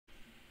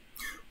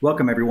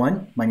Welcome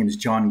everyone. My name is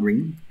Jon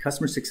Greene,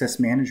 Customer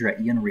Success Manager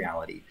at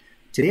EON-Reality.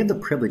 Today I have the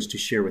privilege to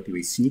share with you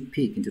a sneak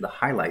peek into the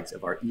highlights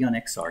of our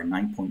EON-XR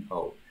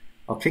 9.0.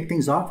 I'll kick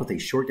things off with a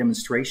short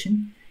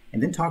demonstration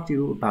and then talk to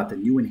you about the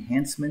new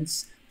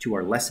enhancements to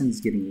our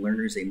lessons, giving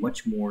learners a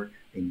much more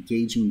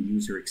engaging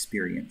user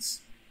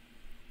experience.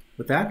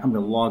 With that, I'm going to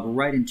log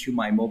right into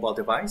my mobile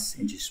device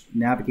and just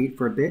navigate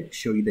for a bit,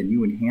 show you the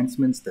new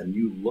enhancements, the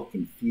new look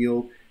and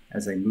feel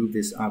as I move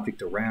this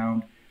object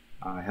around.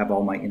 I have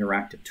all my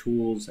interactive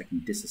tools. I can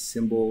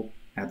disassemble,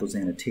 add those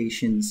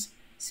annotations,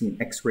 see an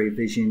X-ray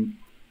vision.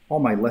 All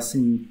my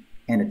lesson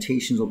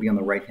annotations will be on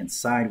the right-hand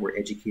side where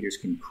educators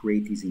can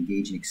create these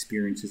engaging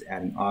experiences,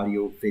 adding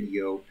audio,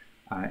 video,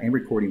 and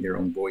recording their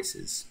own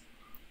voices.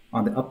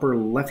 On the upper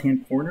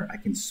left-hand corner, I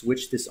can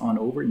switch this on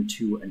over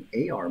into an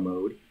AR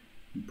mode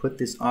and put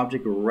this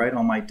object right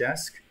on my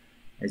desk.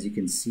 As you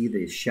can see,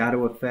 the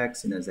shadow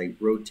effects, and as I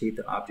rotate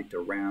the object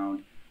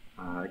around,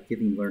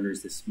 giving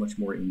learners this much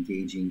more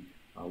engaging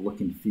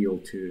look and feel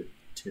to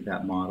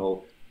that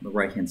model. On the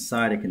right-hand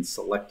side, I can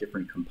select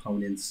different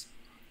components,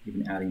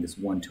 even adding this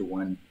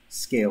one-to-one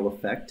scale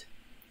effect,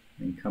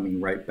 and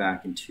coming right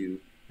back into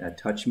that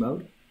touch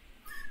mode.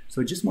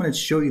 So I just wanted to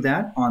show you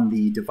that on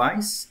the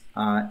device.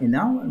 And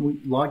now we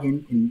log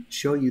in and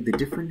show you the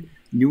different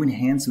new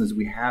enhancements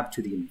we have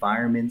to the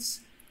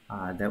environments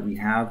that we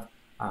have.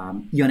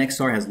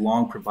 EON-XR has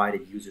long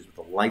provided users with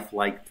a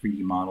lifelike 3D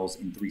models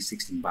in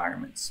 360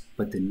 environments,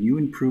 but the new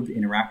improved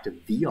interactive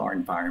VR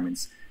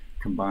environments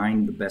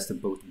combine the best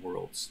of both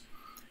worlds.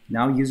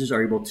 Now users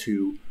are able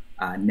to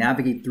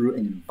navigate through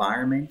an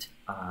environment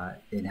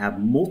and have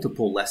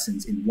multiple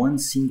lessons in one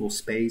single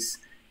space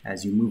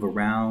as you move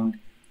around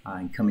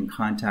and come in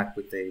contact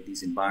with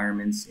these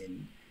environments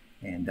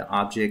and the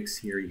objects.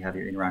 Here you have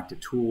your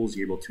interactive tools.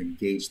 You're able to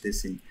engage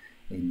this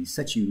in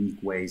such unique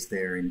ways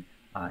there and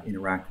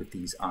interact with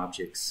these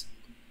objects.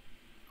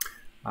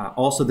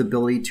 Also the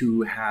ability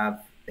to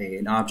have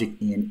an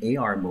object in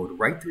AR mode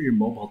right through your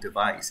mobile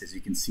device. As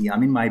you can see,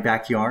 I'm in my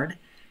backyard.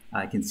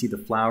 I can see the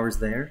flowers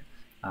there,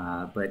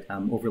 but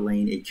I'm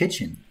overlaying a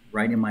kitchen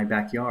right in my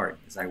backyard.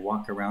 As I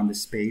walk around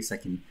this space, I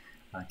can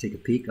take a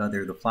peek.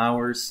 There are the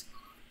flowers.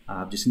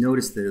 Just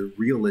notice the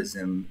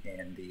realism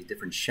and the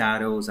different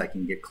shadows. I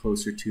can get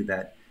closer to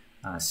that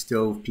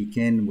stove, peek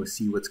in, we'll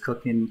see what's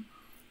cooking,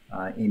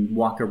 and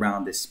walk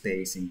around this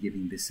space and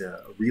giving this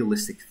a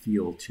realistic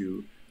feel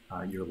to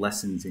your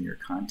lessons and your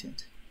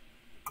content.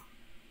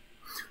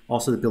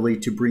 Also the ability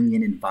to bring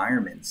in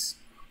environments.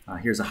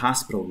 Here's a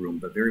hospital room,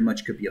 but very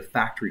much could be a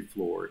factory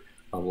floor,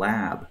 a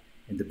lab,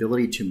 and the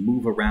ability to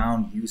move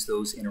around, use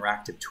those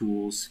interactive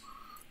tools,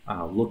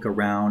 look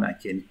around. I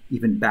can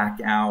even back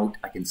out.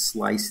 I can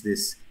slice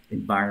this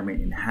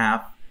environment in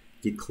half,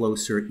 get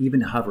closer,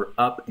 even hover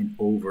up and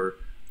over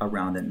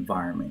around that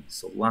environment.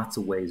 So lots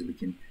of ways we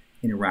can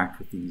interact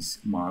with these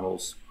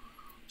models.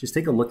 Just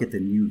take a look at the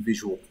new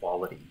visual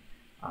quality,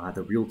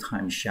 the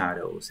real-time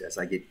shadows. As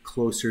I get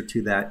closer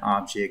to that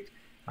object,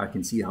 I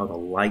can see how the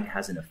light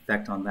has an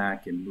effect on that. I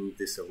can move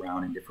this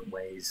around in different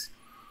ways,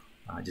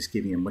 just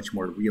giving a much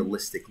more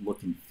realistic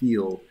look and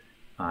feel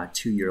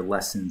to your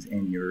lessons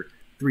and your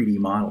 3D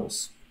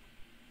models.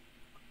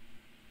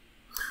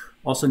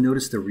 Also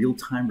notice the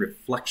real-time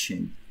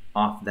reflection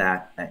off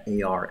that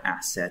AR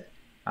asset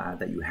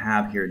that you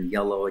have here in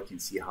yellow. I can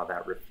see how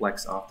that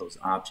reflects off those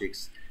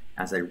objects.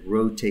 As I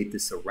rotate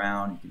this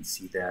around, you can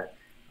see that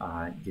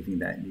giving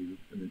that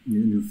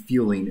new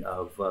feeling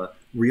of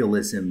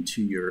realism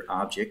to your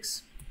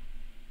objects.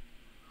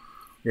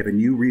 We have a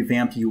new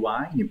revamped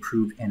UI, an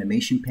improved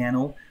animation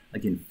panel,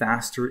 again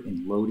faster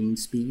in loading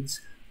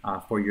speeds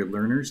for your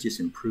learners,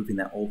 just improving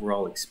that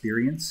overall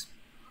experience.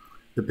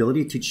 The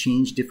ability to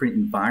change different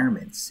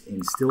environments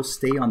and still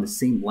stay on the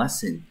same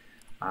lesson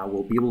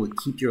will be able to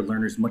keep your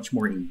learners much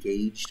more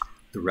engaged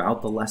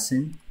throughout the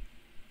lesson.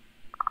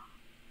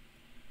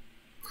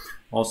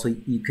 Also,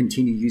 you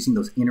continue using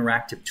those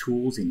interactive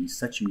tools in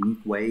such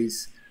unique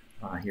ways.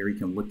 Here you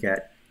can look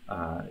at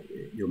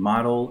your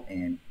model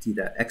and see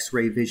that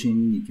X-ray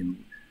vision. You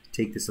can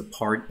take this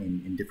apart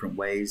in different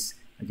ways.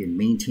 Again,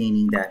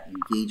 maintaining that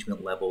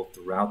engagement level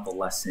throughout the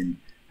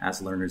lesson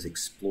as learners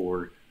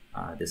explore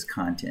this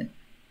content.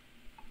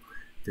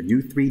 The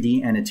new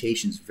 3D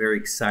annotations, very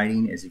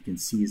exciting. As you can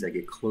see, as I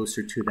get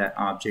closer to that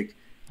object,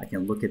 I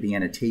can look at the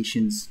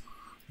annotations,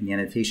 and the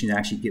annotations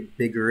actually get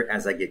bigger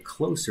as I get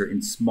closer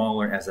and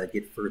smaller as I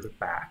get further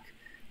back,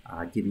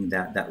 giving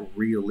that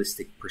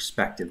realistic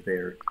perspective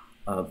there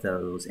of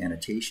those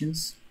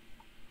annotations.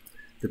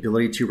 The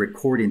ability to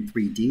record in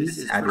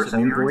 3D, add your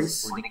own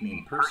voice. Or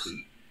nicknamed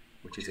Percy,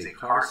 which is a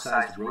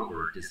car-sized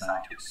rover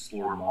designed to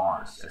explore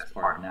Mars as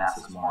part of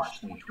NASA's Mars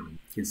 2020. You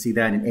can see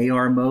that in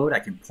AR mode. I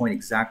can point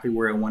exactly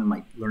where I want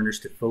my learners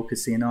to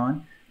focus in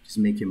on, just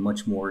make it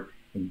much more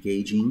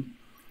engaging.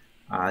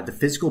 The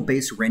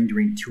physical-based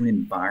rendering to an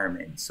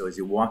environment. So as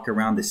you walk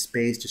around the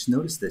space, just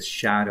notice the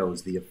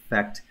shadows, the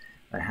effect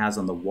it has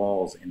on the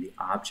walls and the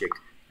object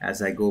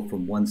as I go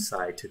from one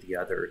side to the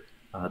other.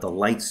 The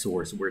light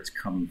source, where it's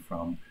coming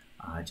from,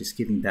 just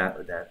giving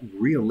that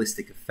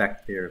realistic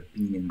effect there of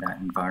being in that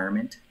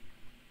environment.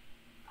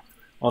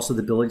 Also,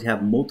 the ability to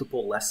have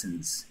multiple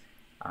lessons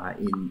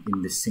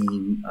in the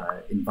same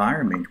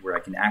environment, where I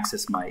can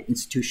access my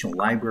institutional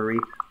library,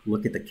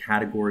 look at the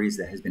categories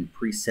that has been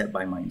preset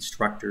by my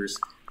instructors,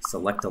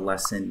 select a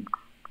lesson.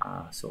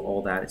 So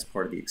all that is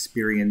part of the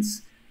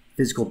experience.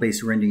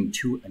 Physical-based rendering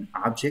to an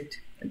object.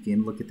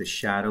 Again, look at the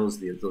shadows,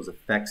 those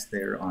effects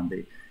there on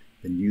the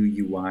new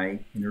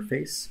UI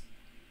interface.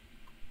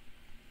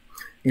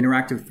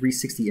 Interactive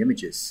 360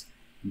 images,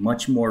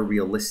 much more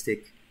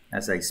realistic.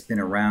 As I spin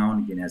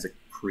around, again, as a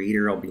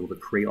creator, I'll be able to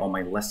create all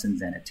my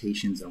lessons,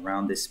 annotations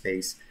around this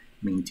space,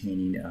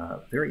 maintaining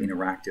a very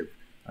interactive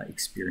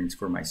experience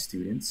for my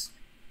students.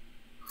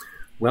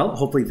 Well,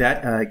 hopefully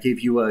that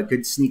gave you a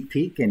good sneak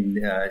peek and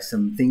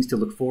some things to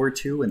look forward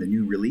to in the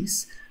new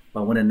release.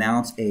 But I want to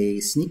announce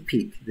a sneak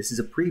peek. This is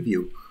a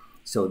preview.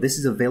 So this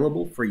is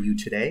available for you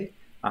today.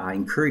 I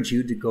encourage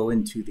you to go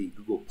into the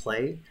Google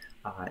Play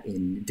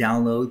and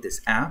download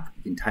this app.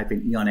 You can type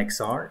in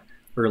EON-XR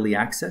Early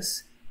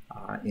Access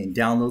and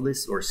download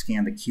this or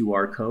scan the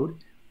QR code.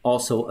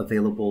 Also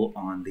available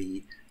on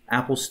the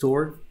Apple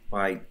Store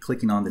by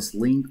clicking on this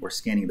link or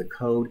scanning the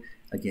code.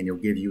 Again, it'll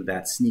give you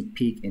that sneak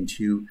peek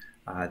into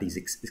these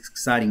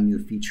exciting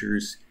new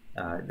features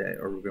that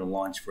we're going to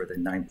launch for the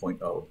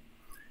 9.0.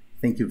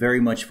 Thank you very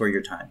much for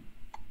your time.